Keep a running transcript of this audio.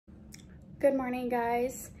Good morning,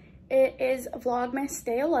 guys. It is vlogmas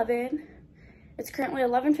day 11. It's currently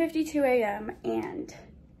 11:52 a.m. and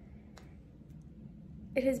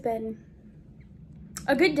it has been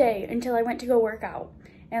a good day until I went to go work out.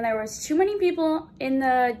 And there was too many people in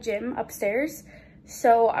the gym upstairs.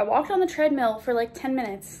 So I walked on the treadmill for like 10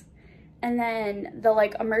 minutes. And then the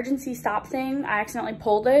like emergency stop thing, I accidentally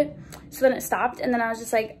pulled it. So then it stopped. And then I was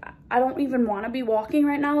just like, I don't even want to be walking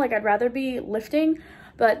right now. Like I'd rather be lifting.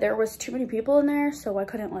 But there was too many people in there, so I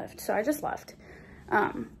couldn't lift. So I just left.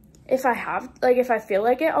 If I feel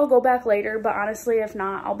like it, I'll go back later. But honestly, if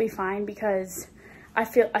not, I'll be fine because I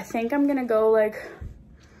think I'm gonna go like,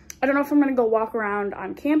 I don't know if I'm gonna go walk around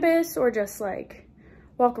on campus or just like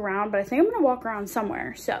walk around, but I think I'm gonna walk around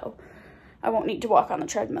somewhere. So I won't need to walk on the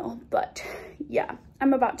treadmill, but yeah,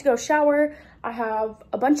 I'm about to go shower. I have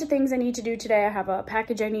a bunch of things I need to do today. I have a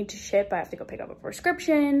package I need to ship. I have to go pick up a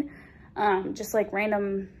prescription. Just like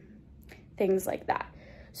random things like that.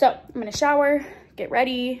 So I'm gonna shower, get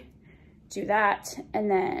ready, do that,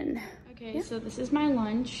 and then okay. So this is my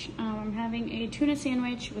lunch. I'm having a tuna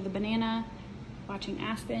sandwich with a banana, watching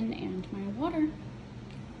Aspen, and my water.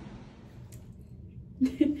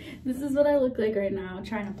 This is what I look like right now,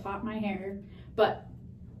 trying to plait my hair. But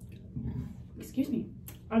excuse me,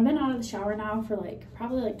 I've been out of the shower now for like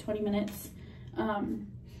probably like 20 minutes.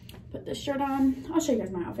 Put this shirt on. I'll show you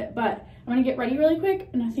guys my outfit, but I'm gonna get ready really quick,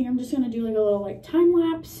 and I think I'm just gonna do like a little like time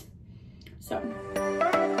lapse. So.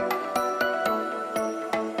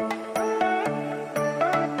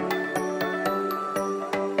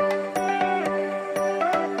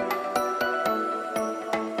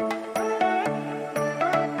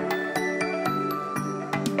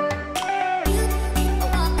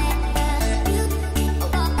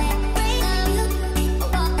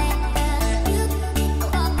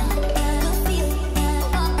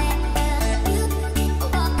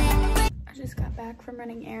 From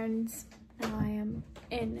running errands. Now I am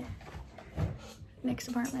in Nick's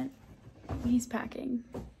apartment. He's packing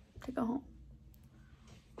to go home.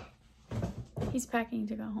 He's packing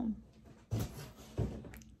to go home.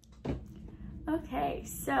 Okay,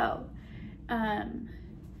 so I'm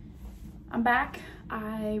back.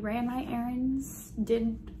 I ran my errands,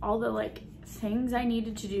 did all the like things I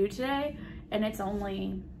needed to do today, and it's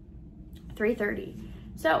only 3:30.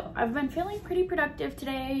 So I've been feeling pretty productive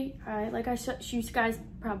today. You guys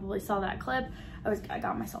probably saw that clip. I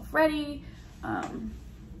got myself ready,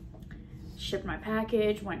 shipped my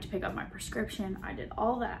package, went to pick up my prescription. I did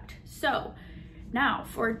all that. So now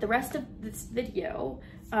for the rest of this video,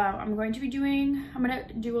 I'm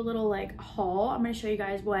gonna do a little like haul. I'm gonna show you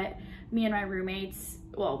guys what me and my roommates,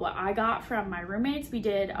 well, what I got from my roommates. We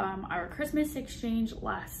did our Christmas exchange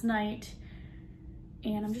last night.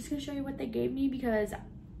 And I'm just gonna show you what they gave me because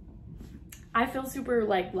I feel super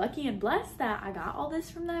like lucky and blessed that I got all this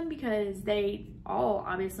from them because they all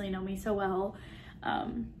obviously know me so well.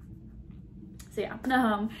 So yeah,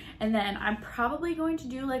 and then I'm probably going to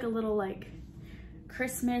do like a little like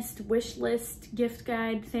Christmas wish list gift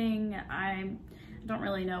guide thing. I don't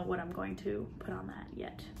really know what I'm going to put on that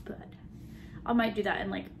yet, but I might do that in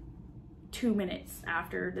like 2 minutes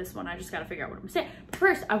after this one. I just gotta figure out what I'm gonna say. But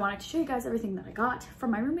first, I wanted to show you guys everything that I got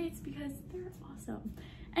from my roommates because they're awesome.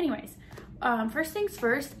 Anyways, first things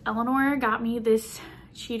first, Eleanor got me this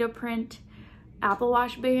cheetah print Apple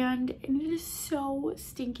Watch band, and it is so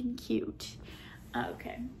stinking cute.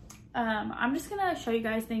 Okay, I'm just gonna show you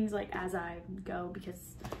guys things like as I go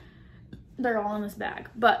because they're all in this bag.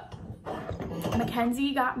 But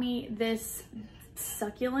Mackenzie got me this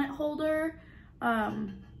succulent holder.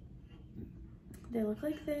 They look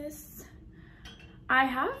like this. I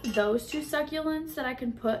have those two succulents that I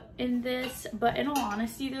can put in this, but in all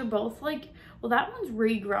honesty, they're both like, well, that one's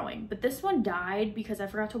regrowing, but this one died because I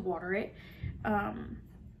forgot to water it.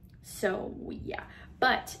 So yeah,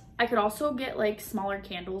 but I could also get like smaller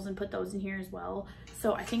candles and put those in here as well.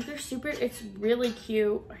 So I think they're it's really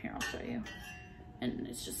cute. Here, I'll show you. And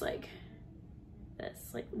it's just like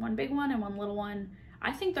this, like one big one and one little one.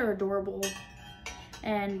 I think they're adorable.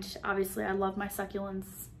 And obviously I love my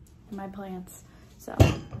succulents and my plants. So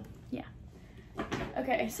yeah.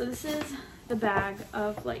 Okay, so this is the bag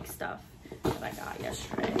of like stuff that I got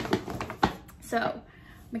yesterday. So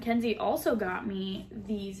Mackenzie also got me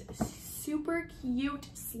these super cute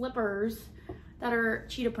slippers that are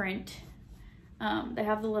cheetah print. They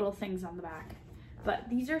have the little things on the back, but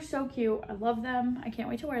these are so cute. I love them. I can't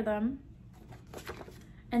wait to wear them.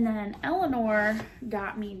 And then Eleanor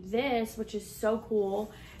got me this, which is so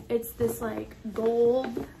cool. It's this like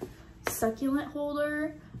gold succulent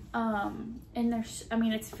holder. And there's, I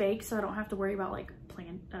mean, it's fake, so I don't have to worry about like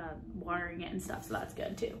watering it and stuff, so that's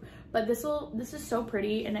good too. But this is so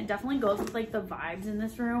pretty, and it definitely goes with like the vibes in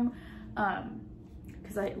this room,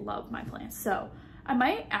 because I love my plants. So I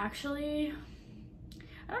might actually,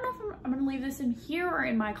 I don't know if I'm gonna leave this in here or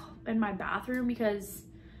in my bathroom, because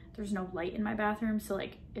there's no light in my bathroom. So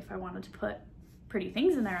like if I wanted to put pretty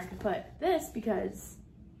things in there, I could put this, because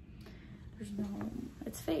there's no,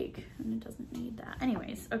 it's fake and it doesn't need that.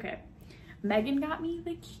 Anyways, okay. Megan got me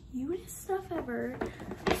the cutest stuff ever.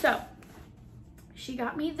 So she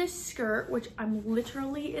got me this skirt, which I'm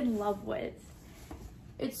literally in love with.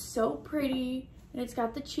 It's so pretty, and it's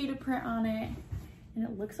got the cheetah print on it, and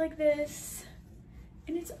it looks like this,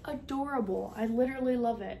 and it's adorable. I literally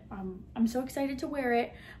love it. I'm so excited to wear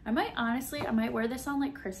it. I might wear this on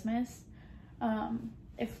like Christmas,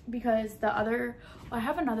 because I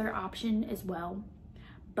have another option as well,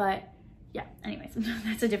 but yeah, anyways,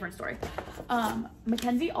 that's a different story.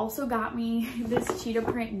 Mackenzie also got me this cheetah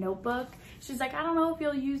print notebook. She's like, I don't know if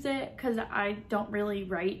you'll use it, because I don't really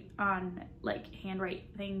write on like handwrite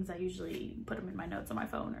things. I usually put them in my notes on my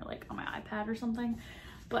phone or like on my iPad or something.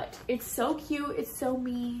 But it's so cute, it's so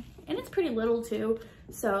me, and it's pretty little too.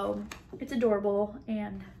 So it's adorable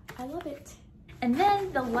and I love it. And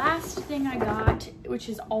then the last thing I got, which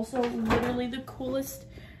is also literally the coolest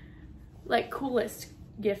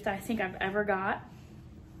gift I think I've ever got,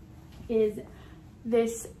 is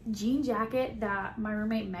this jean jacket that my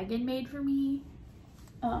roommate Megan made for me.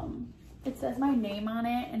 It says my name on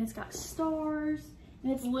it, and it's got stars,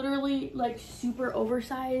 and it's literally like super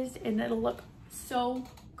oversized, and it'll look so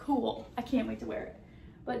cool. I can't wait to wear it.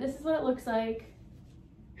 But this is what it looks like.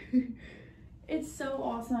 It's so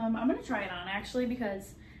awesome. I'm gonna try it on actually,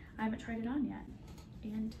 because I haven't tried it on yet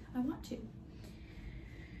and I want to.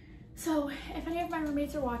 So if any of my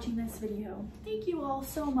roommates are watching this video, thank you all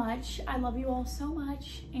so much. I love you all so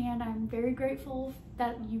much, and I'm very grateful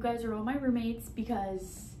that you guys are all my roommates,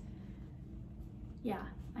 because yeah,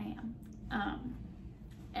 I am.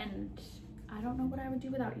 And I don't know what I would do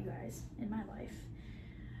without you guys in my life.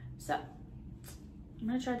 So I'm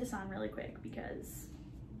gonna try this on really quick because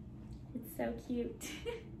it's so cute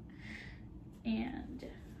and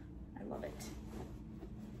I love it.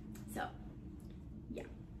 So yeah,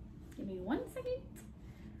 give me 1 second.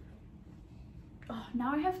 Oh,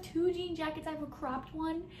 now I have 2 jean jackets. I have a cropped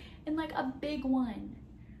one and like a big one.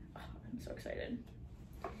 Oh, I'm so excited.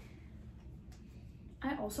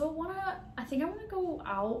 I also I think I wanna go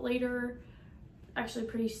out later, actually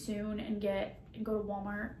pretty soon, and go to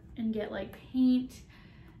Walmart and get like paint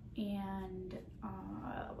and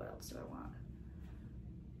what else do I want?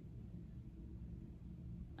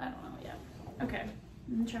 I don't know yet. Okay,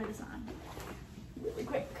 I'm gonna try this on really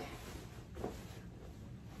quick.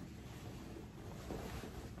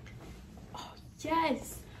 Oh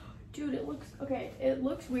yes, dude, it looks okay. It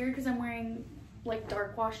looks weird because I'm wearing like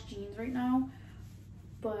dark wash jeans right now,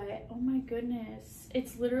 but oh my goodness,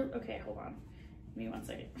 it's literally okay. Hold on, give me 1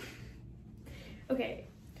 second. Okay,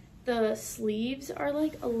 the sleeves are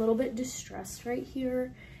like a little bit distressed right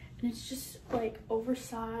here, and it's just like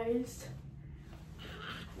oversized.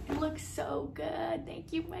 It looks so good.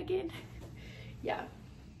 Thank you, Megan. Yeah,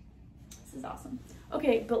 this is awesome.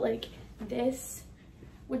 Okay, but like this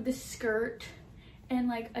with the skirt and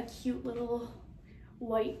like a cute little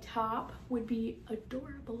white top would be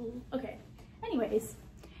adorable. Okay, anyways,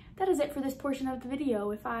 that is it for this portion of the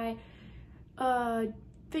video. If I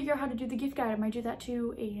figure out how to do the gift guide, I might do that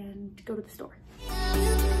too and go to the store.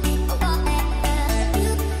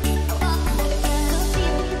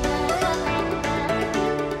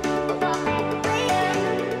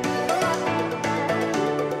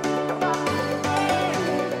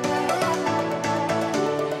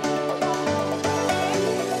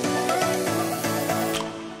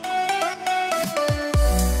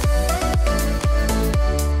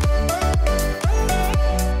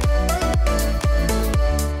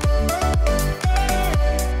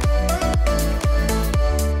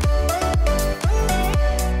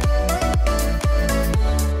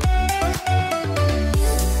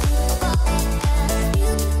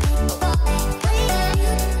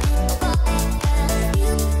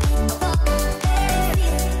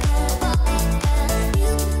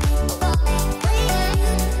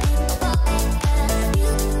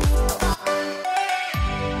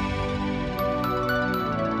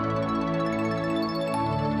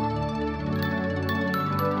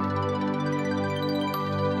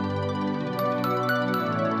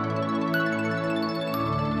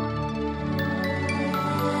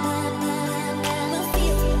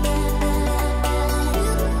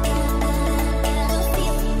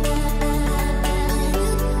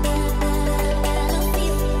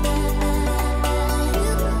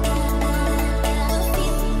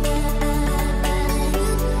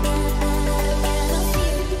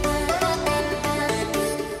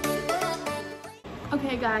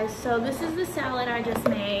 So this is the salad I just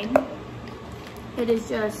made. It is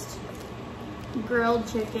just grilled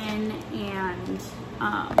chicken and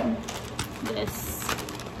this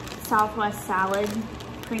Southwest salad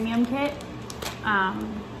premium kit.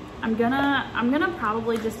 I'm gonna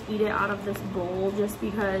probably just eat it out of this bowl just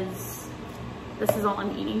because this is all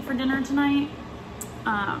I'm eating for dinner tonight.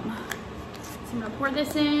 So I'm gonna pour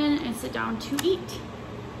this in and sit down to eat.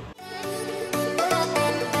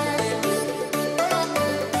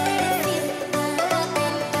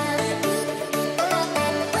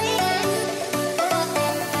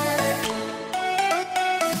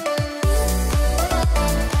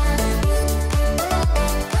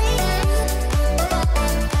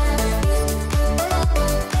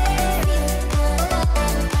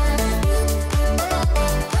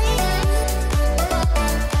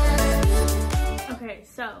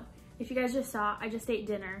 So, if you guys just saw, I just ate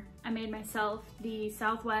dinner. I made myself the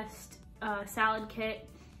Southwest salad kit.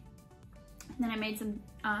 And then I made some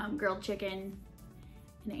grilled chicken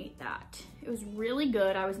and ate that. It was really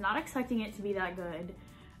good. I was not expecting it to be that good.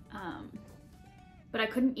 But I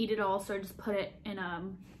couldn't eat it all, so I just put it in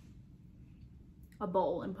a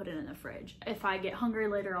bowl and put it in the fridge. If I get hungry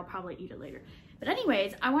later, I'll probably eat it later. But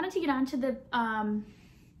anyways, I wanted to get on to the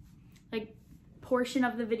portion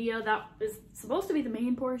of the video that is supposed to be the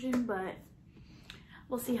main portion, but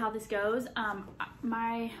we'll see how this goes.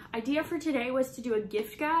 My idea for today was to do a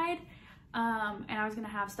gift guide, and I was gonna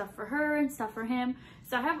have stuff for her and stuff for him.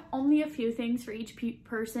 So I have only a few things for each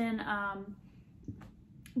person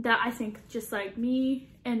that I think just like me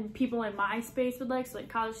and people in my space would like, so like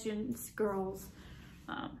college students, girls,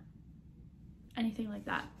 anything like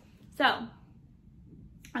that. So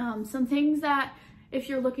some things that if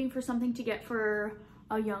you're looking for something to get for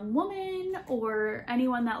a young woman or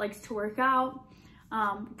anyone that likes to work out,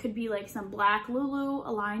 could be like some black Lulu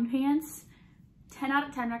Align pants. 10 out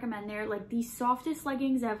of 10 recommend. They're like the softest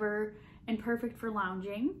leggings ever and perfect for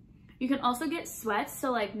lounging. You can also get sweats, so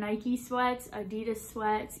like Nike sweats, Adidas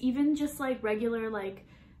sweats, even just like regular, like,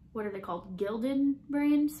 what are they called? Gildan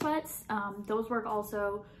brand sweats. Those work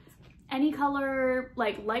also. Any color,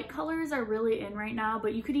 like light colors are really in right now,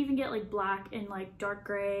 but you could even get like black and like dark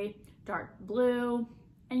gray, dark blue,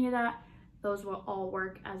 any of that. Those will all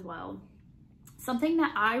work as well. Something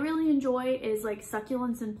that I really enjoy is like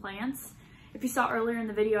succulents and plants. If you saw earlier in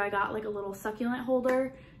the video, I got like a little succulent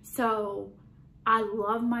holder. So I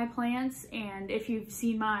love my plants, and if you've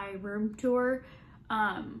seen my room tour,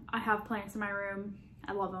 I have plants in my room.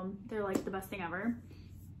 I love them. They're like the best thing ever.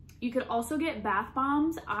 You could also get bath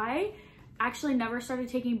bombs. I actually never started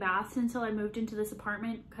taking baths until I moved into this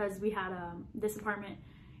apartment, because we had this apartment,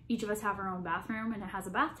 each of us have our own bathroom and it has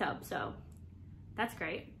a bathtub, so that's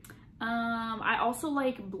great. I also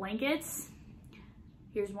like blankets.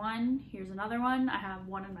 Here's one, here's another one. I have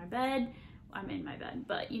one in my bed. I'm in my bed,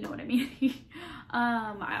 but you know what I mean.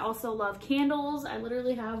 I also love candles. I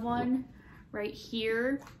literally have one right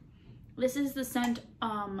here. This is the scent,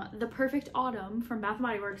 the Perfect Autumn from Bath &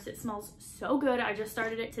 Body Works. It smells so good. I just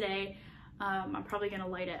started it today. I'm probably gonna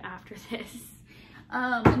light it after this.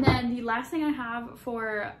 And then the last thing I have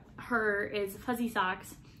for her is fuzzy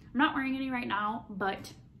socks. I'm not wearing any right now,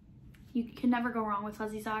 but you can never go wrong with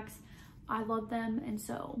fuzzy socks. I love them, and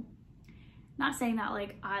so, not saying that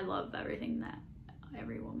like I love everything that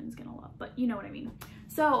every woman's gonna love, but you know what I mean.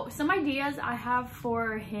 So some ideas I have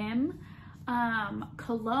for him.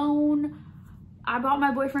 Cologne. I bought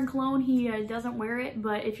my boyfriend cologne. He doesn't wear it,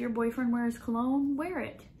 but if your boyfriend wears cologne, wear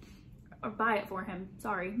it or buy it for him.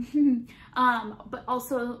 Sorry. But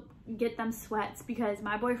also get them sweats, because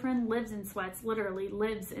my boyfriend lives in sweats, literally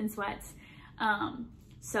lives in sweats.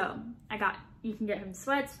 So you can get him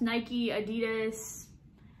sweats, Nike, Adidas,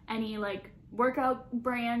 any like workout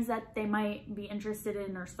brands that they might be interested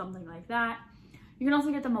in or something like that. You can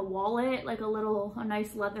also get them a wallet, like a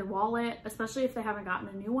nice leather wallet, especially if they haven't gotten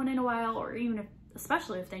a new one in a while, or even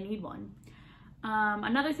especially if they need one.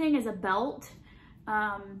 Another thing is a belt.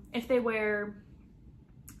 If they wear,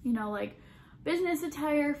 you know, like business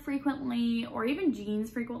attire frequently, or even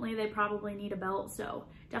jeans frequently, they probably need a belt. So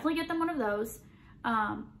definitely get them one of those.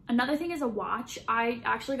 Another thing is a watch. I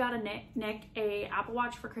actually got Nick a Apple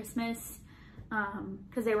Watch for Christmas,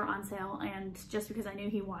 because they were on sale, and just because I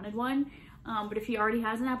knew he wanted one. But if he already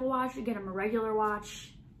has an Apple Watch, get him a regular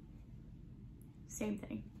watch. Same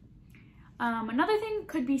thing. Another thing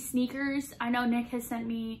could be sneakers. I know Nick has sent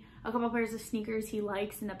me a couple pairs of sneakers he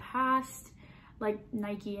likes in the past, like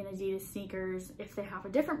Nike and Adidas sneakers. If they have a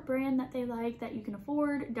different brand that they like that you can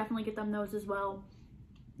afford, definitely get them those as well,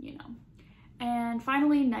 you know. And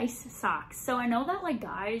finally, nice socks. So I know that like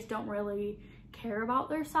guys don't really care about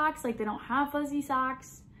their socks, like they don't have fuzzy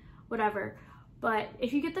socks whatever. But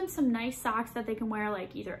if you get them some nice socks that they can wear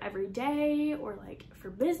like either every day or like for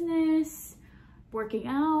business, working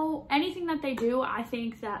out, anything that they do, I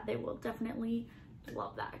think that they will definitely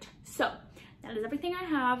love that. So that is everything I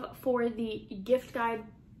have for the gift guide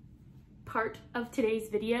part of today's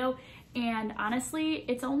video. And honestly,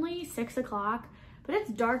 it's only 6 o'clock, but it's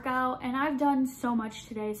dark out and I've done so much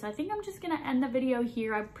today. So I think I'm just gonna end the video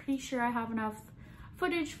here. I'm pretty sure I have enough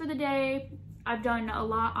footage for the day. I've done a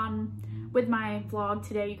lot with my vlog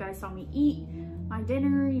today. You guys saw me eat my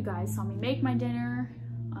dinner. You guys saw me make my dinner.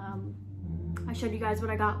 I showed you guys what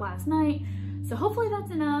I got last night. So hopefully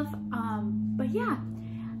that's enough. But yeah,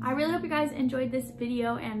 I really hope you guys enjoyed this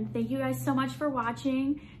video and thank you guys so much for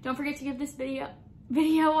watching. Don't forget to give this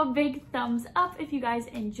video a big thumbs up if you guys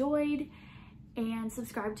enjoyed, and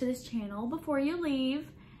subscribe to this channel before you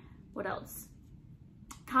leave. What else?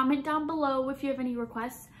 Comment down below if you have any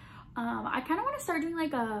requests. I kind of want to start doing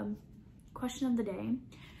like a question of the day.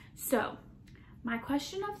 So my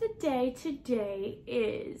question of the day today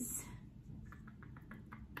is,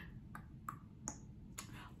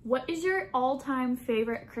 what is your all-time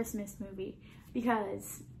favorite Christmas movie?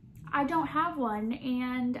 Because I don't have one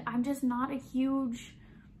and I'm just not a huge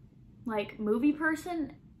like movie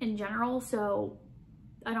person in general, so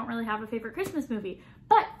I don't really have a favorite Christmas movie.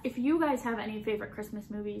 But if you guys have any favorite Christmas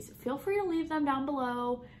movies, feel free to leave them down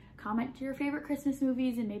below. Comment your favorite Christmas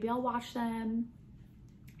movies and maybe I'll watch them.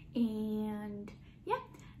 And yeah,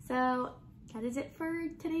 so that is it for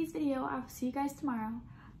today's video. I'll see you guys tomorrow.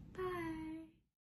 Bye.